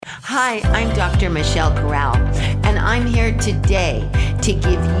Hi, I'm Dr. Michelle Corral, and I'm here today to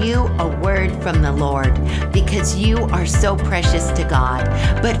give you a word from the Lord because you are so precious to God.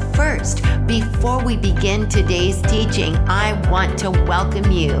 But first, before we begin today's teaching, I want to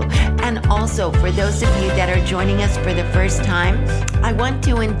welcome you. And also, for those of you that are joining us for the first time, I want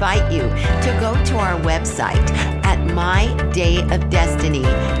to invite you to go to our website at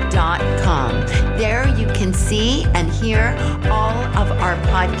mydayofdestiny.com. There you can see and hear all of our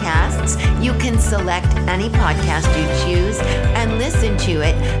podcasts. You can select any podcast you choose and listen to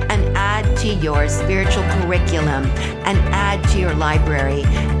it and add to your spiritual curriculum and add to your library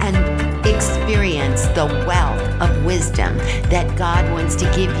and experience the wealth of wisdom that God wants to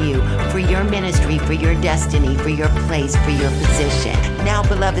give you for your ministry, for your destiny, for your place, for your position. Now,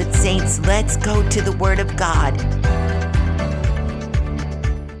 beloved saints, let's go to the Word of God.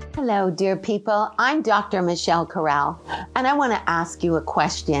 Hello, dear people. I'm Dr. Michelle Corral, and I want to ask you a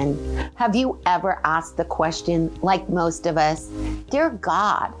question. Have you ever asked the question, like most of us, Dear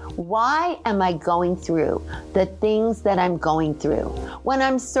God, why am I going through the things that I'm going through? When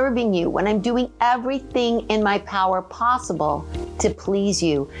I'm serving you, when I'm doing everything in my power possible to please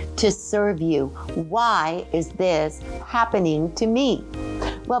you, to serve you, why is this happening to me?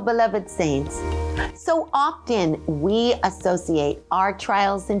 Well, beloved saints, so often we associate our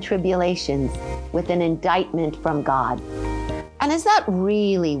trials and tribulations with an indictment from God. And is that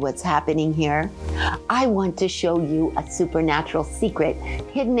really what's happening here? I want to show you a supernatural secret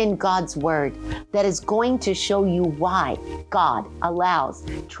hidden in God's Word that is going to show you why God allows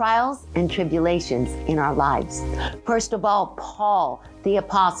trials and tribulations in our lives. First of all, Paul, the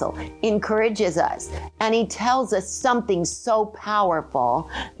apostle, encourages us, and he tells us something so powerful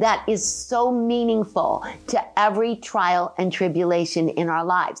that is so meaningful to every trial and tribulation in our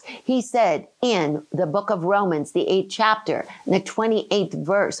lives. He said in the book of Romans, the 8th chapter, the 28th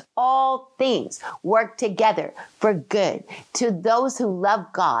verse, all things work together for good to those who love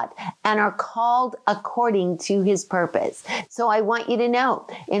God and are called according to his purpose. So I want you to know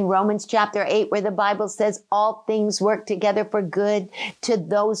in Romans chapter 8, where the Bible says all things work together for good to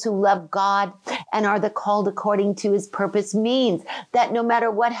those who love God and are the called according to his purpose, means that no matter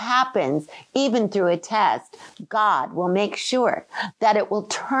what happens, even through a test, God will make sure that it will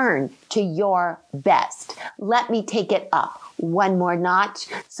turn to your best. Let me take it up one more notch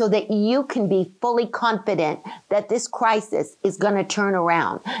so that you can be fully confident that this crisis is going to turn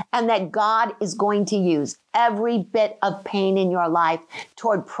around and that God is going to use every bit of pain in your life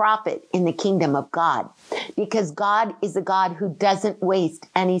toward profit in the kingdom of God, because God is a God who doesn't waste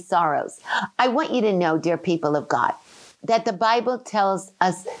any sorrows. I want you to know, dear people of God, that the Bible tells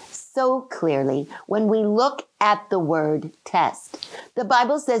us so clearly when we look at the word test. The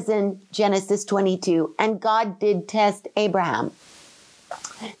Bible says in Genesis 22, and God did test Abraham.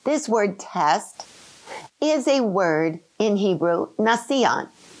 This word test is a word in Hebrew, nasion.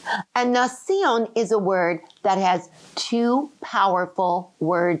 And nasion is a word that has two powerful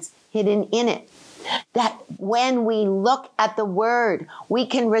words hidden in it. That when we look at the word, we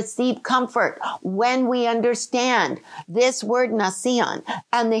can receive comfort when we understand this word nasion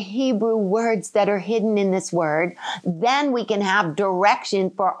and the Hebrew words that are hidden in this word. Then we can have direction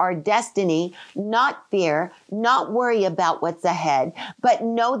for our destiny, not fear, not worry about what's ahead, but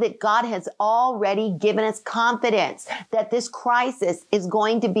know that God has already given us confidence that this crisis is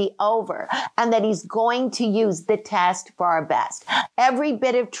going to be over and that he's going to use the test for our best. Every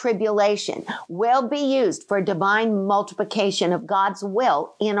bit of tribulation will be used for divine multiplication of God's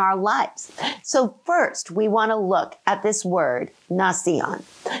will in our lives. So first, we want to look at this word, nasion.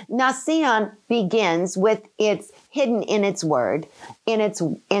 Nasion begins with its hidden in its word, in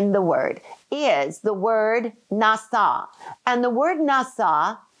the word, is the word nasa. And the word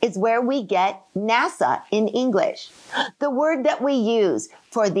nasa is where we get NASA in English. The word that we use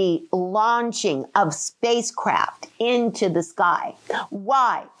for the launching of spacecraft into the sky.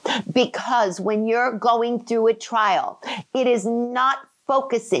 Why? Because when you're going through a trial, it is not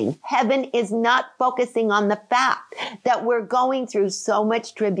focusing. Heaven is not focusing on the fact that we're going through so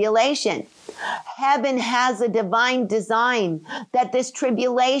much tribulation. Heaven has a divine design that this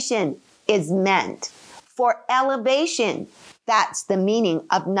tribulation is meant for elevation. That's the meaning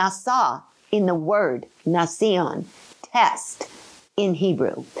of nasa in the word nasion, test in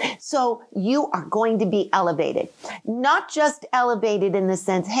Hebrew. So you are going to be elevated, not just elevated in the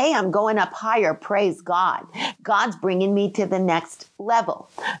sense, hey, I'm going up higher, praise God. God's bringing me to the next level.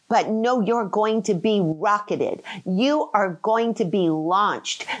 But no, you're going to be rocketed. You are going to be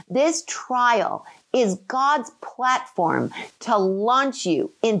launched. This trial is God's platform to launch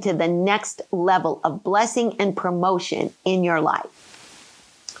you into the next level of blessing and promotion in your life.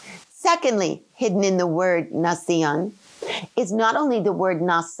 Secondly, hidden in the word nasion is not only the word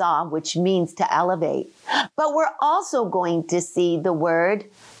nasa, which means to elevate, but we're also going to see the word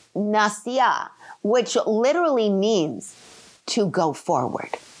nasia, which literally means to go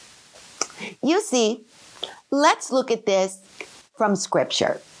forward. You see, let's look at this from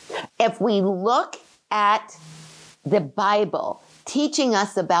scripture. If we look at the Bible teaching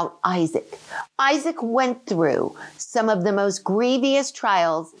us about Isaac, Isaac went through some of the most grievous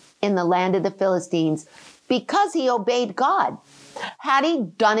trials in the land of the Philistines because he obeyed God. Had he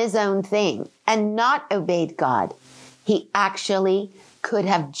done his own thing and not obeyed God, he actually could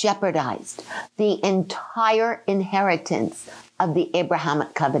have jeopardized the entire inheritance of the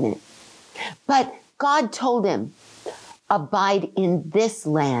Abrahamic covenant. But God told him, abide in this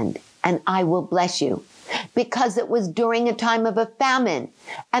land and I will bless you, because it was during a time of a famine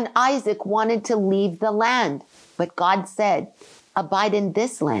and Isaac wanted to leave the land. But God said, abide in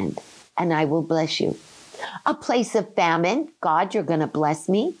this land and I will bless you. A place of famine, God, you're going to bless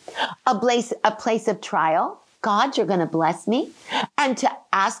me. A place of trial, God, you're going to bless me. And to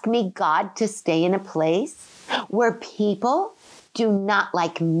ask me, God, to stay in a place where people do not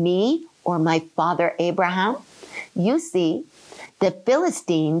like me or my father Abraham. You see, the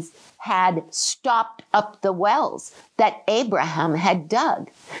Philistines had stopped up the wells that Abraham had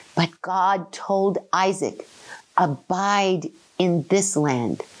dug. But God told Isaac, abide in this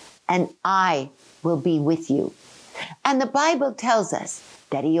land and I will be with you. And the Bible tells us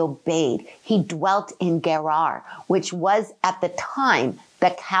that he obeyed. He dwelt in Gerar, which was at the time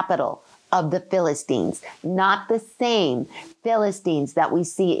the capital of the Philistines, not the same Philistines that we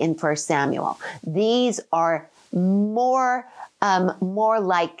see in 1 Samuel. These are more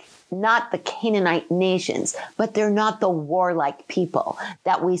like not the Canaanite nations, but they're not the warlike people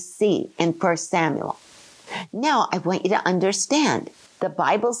that we see in 1 Samuel. Now, I want you to understand, the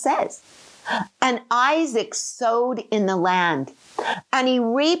Bible says, and Isaac sowed in the land, and he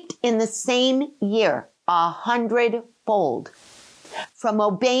reaped in the same year 100-fold. From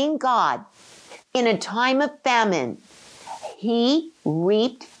obeying God in a time of famine, he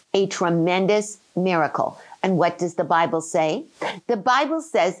reaped a tremendous miracle. And what does the Bible say? The Bible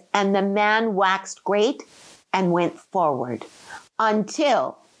says, and the man waxed great and went forward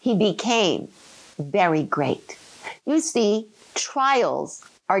until he became very great. You see, trials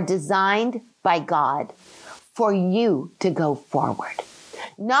are designed by God for you to go forward.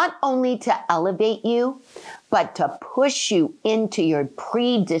 Not only to elevate you, but to push you into your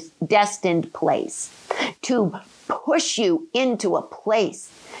predestined place, to push you into a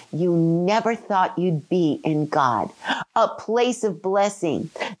place you never thought you'd be in God, a place of blessing.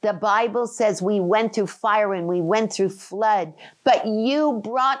 The Bible says we went through fire and we went through flood, but you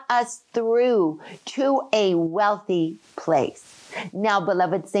brought us through to a wealthy place. Now,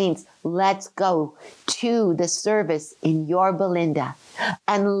 beloved saints, let's go to the service in Yorba Linda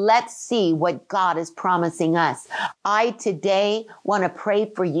and let's see what God is promising us. I today want to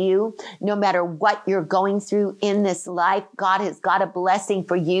pray for you. No matter what you're going through in this life, God has got a blessing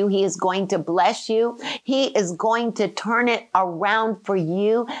for you. He is going to bless you. He is going to turn it around for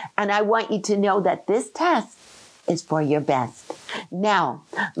you. And I want you to know that this test is for your best. Now,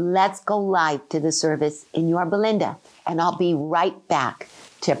 let's go live to the service in Yorba Linda, and I'll be right back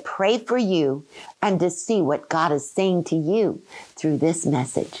to pray for you and to see what God is saying to you through this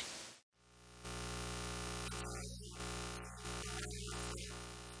message.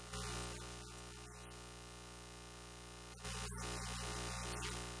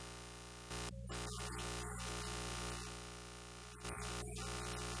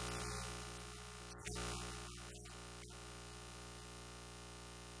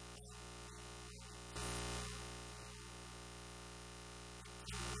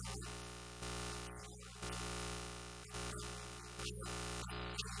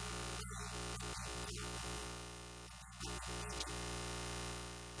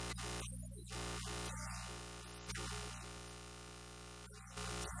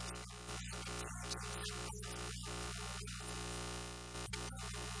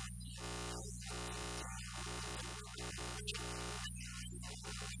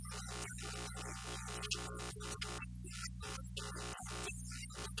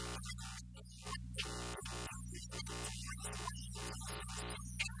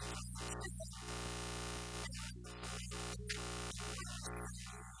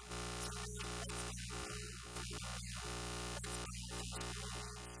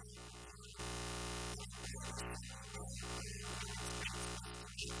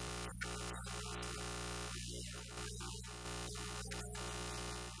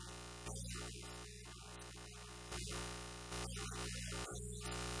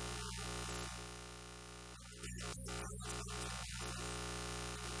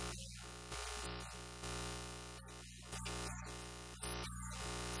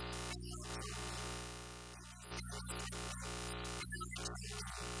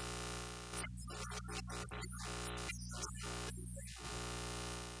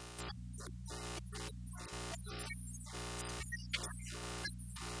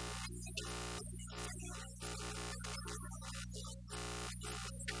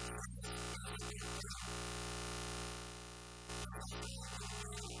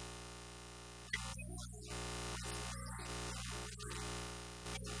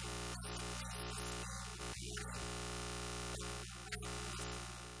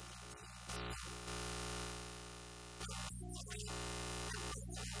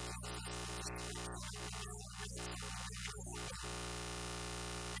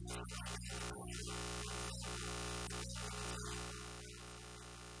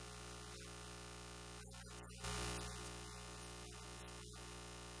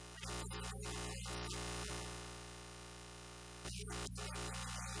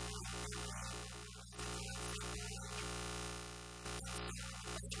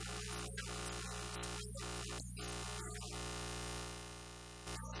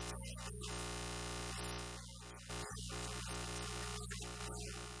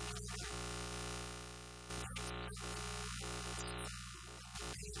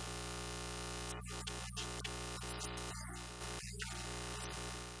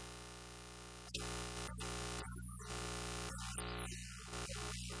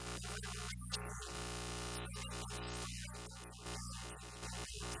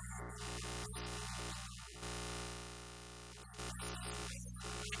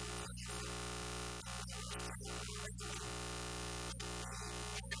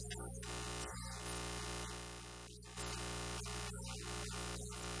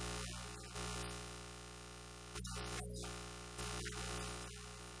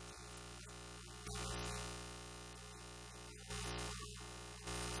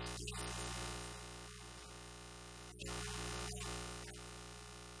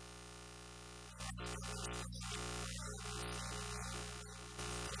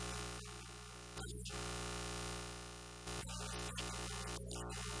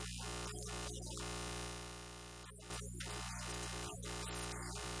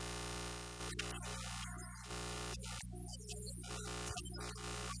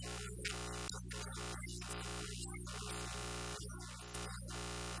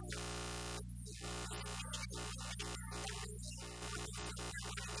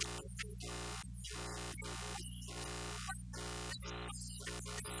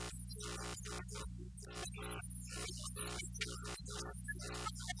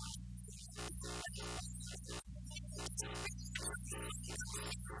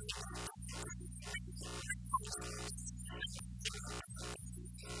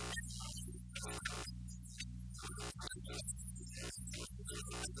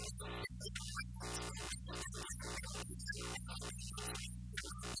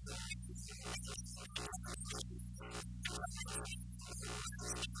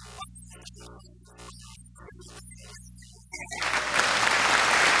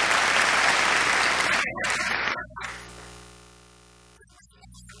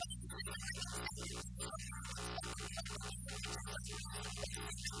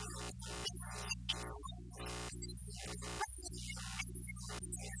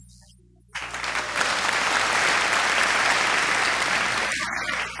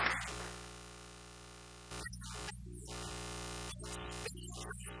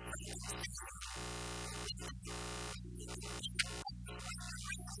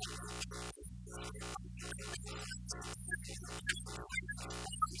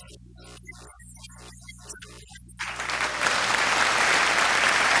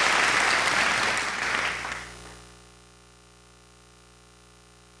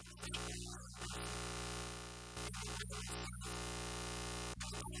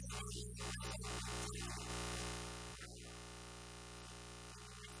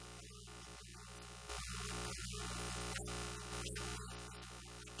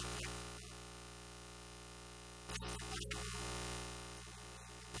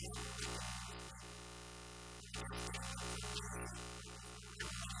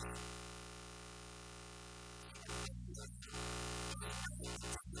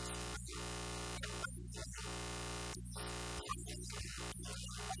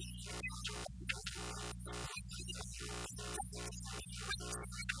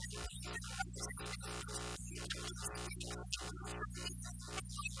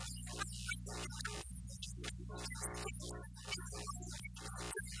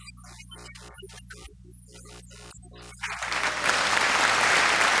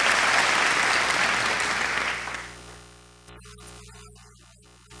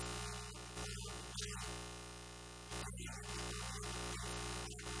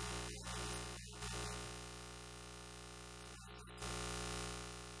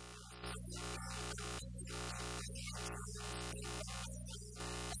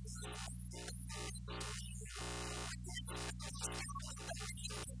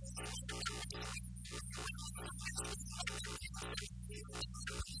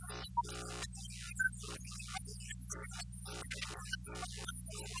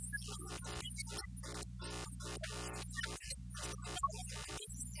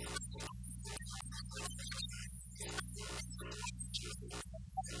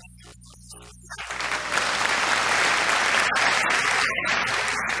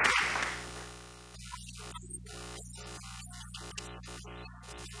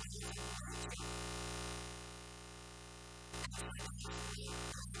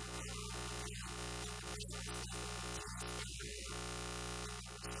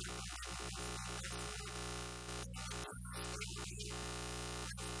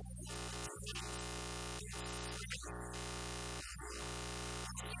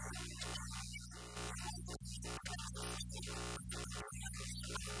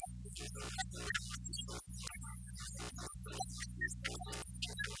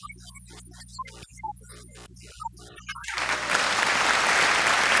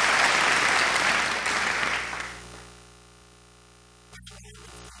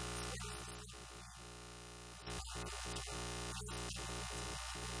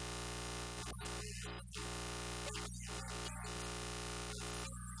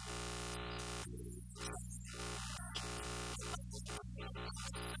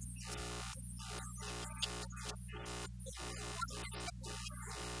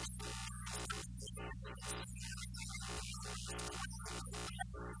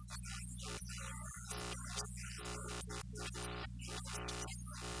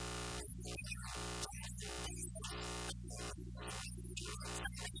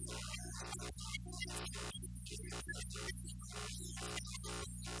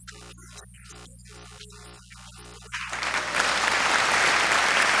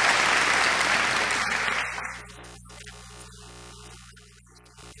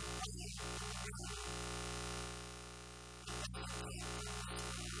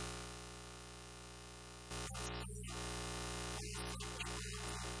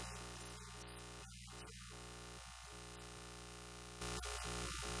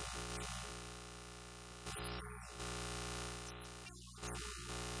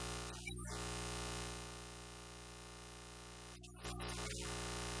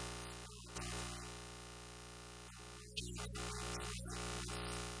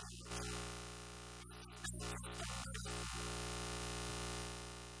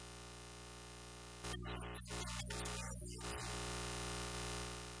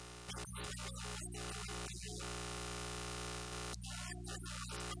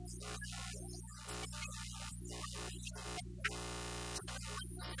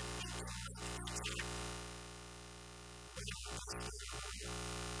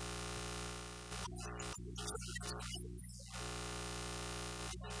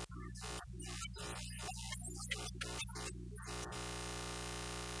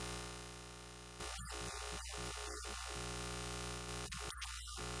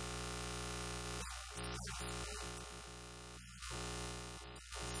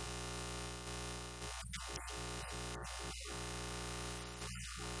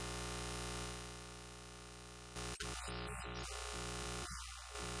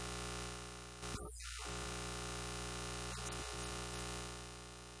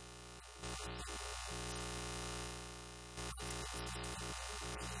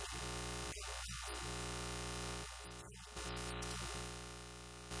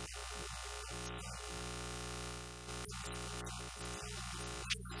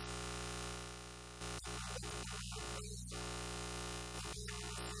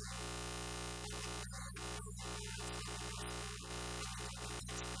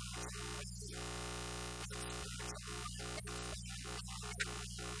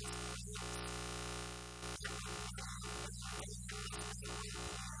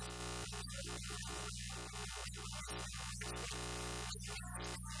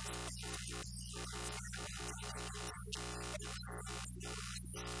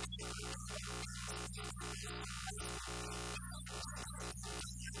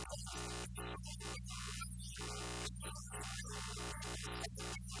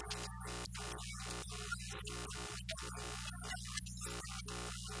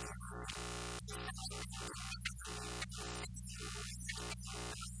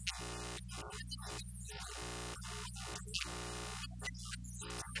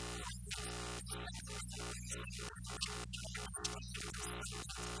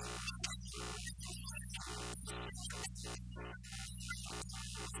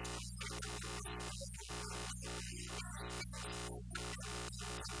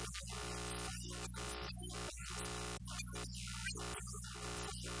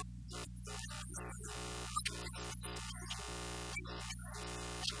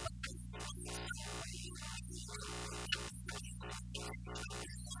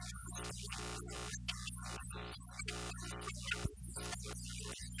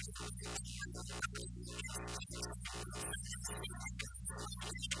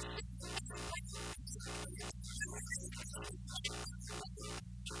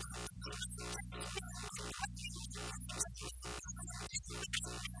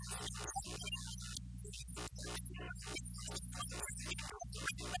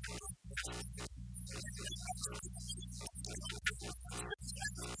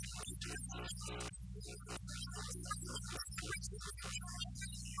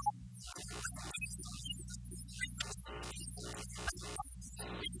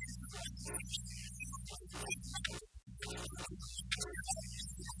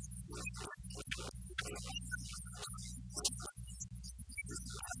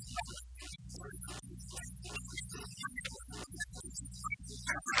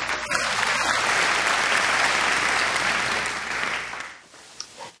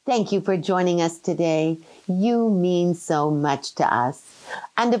 Thank you for joining us today. You mean so much to us.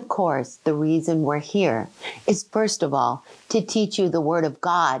 And of course, the reason we're here is, first of all, to teach you the Word of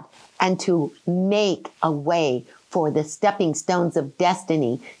God and to make a way for the stepping stones of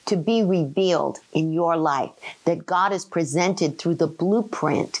destiny to be revealed in your life that God has presented through the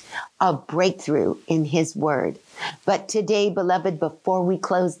blueprint of breakthrough in His Word. But today, beloved, before we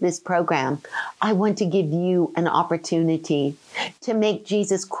close this program, I want to give you an opportunity to make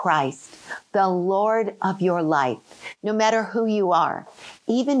Jesus Christ the Lord of your life, no matter who you are,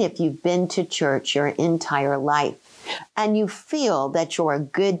 even if you've been to church your entire life and you feel that you're a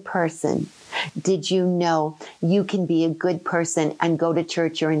good person. Did you know you can be a good person and go to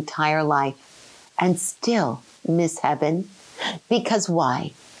church your entire life and still miss heaven? Because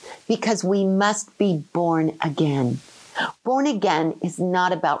why? Because we must be born again. Born again is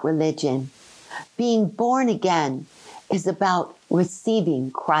not about religion. Being born again is about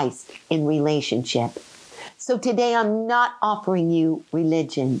receiving Christ in relationship. So today I'm not offering you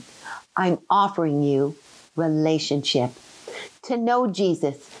religion. I'm offering you relationship. To know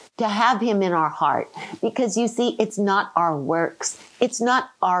Jesus, to have Him in our heart. Because you see, it's not our works. It's not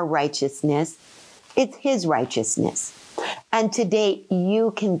our righteousness. It's His righteousness. And today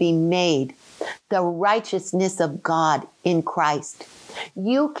you can be made the righteousness of God in Christ.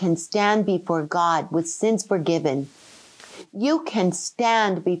 You can stand before God with sins forgiven. You can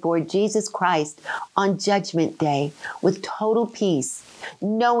stand before Jesus Christ on Judgment Day with total peace,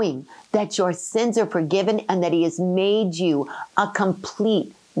 knowing that your sins are forgiven and that He has made you a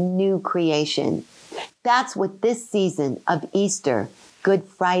complete new creation. That's what this season of Easter, Good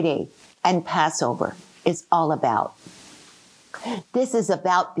Friday, and Passover is all about. This is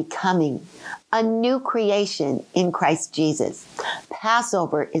about becoming a new creation in Christ Jesus.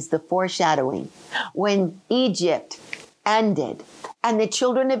 Passover is the foreshadowing. When Egypt ended and the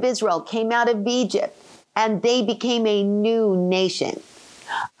children of Israel came out of Egypt and they became a new nation,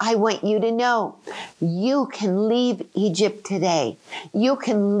 I want you to know you can leave Egypt today. You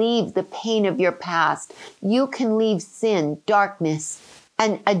can leave the pain of your past. You can leave sin, darkness,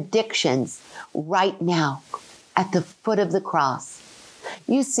 and addictions right now at the foot of the cross.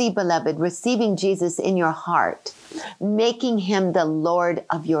 You see, beloved, receiving Jesus in your heart, making Him the Lord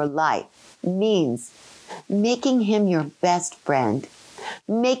of your life, means making Him your best friend,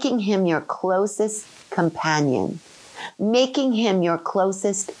 making Him your closest companion, making Him your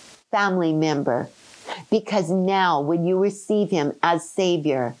closest family member. Because now when you receive Him as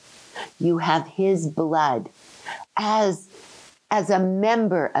Savior, you have His blood as a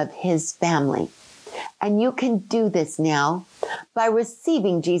member of His family. And you can do this now by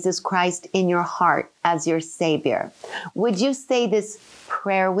receiving Jesus Christ in your heart as your Savior. Would you say this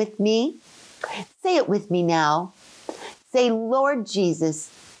prayer with me? Say it with me now. Say, Lord Jesus,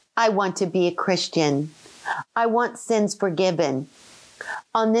 I want to be a Christian. I want sins forgiven.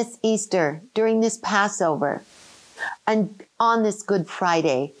 On this Easter, during this Passover, and on this Good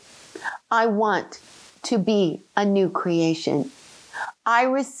Friday, I want to be a new creation. I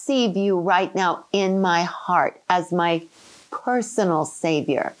receive you right now in my heart as my personal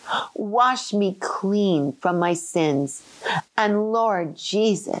Savior. Wash me clean from my sins. And Lord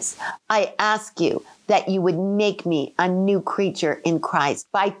Jesus, I ask you that you would make me a new creature in Christ.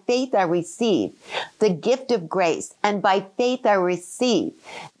 By faith I receive the gift of grace, and by faith I receive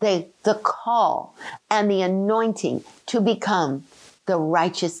the call and the anointing to become the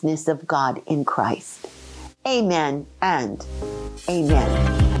righteousness of God in Christ. Amen and amen.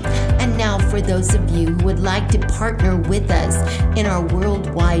 And now for those of you who would like to partner with us in our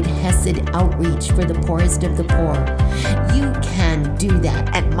worldwide Hesed outreach for the poorest of the poor, you can do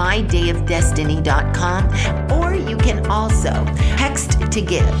that at mydayofdestiny.com, or you can also text to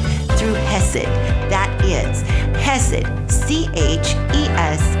give through Hesed. That is Hesed, C-H-E-S-E-D,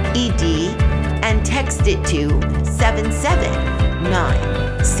 and text it to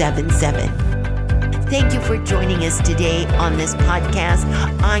 77977. Thank you for joining us today on this podcast.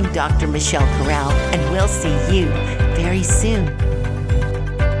 I'm Dr. Michelle Corral, and we'll see you very soon.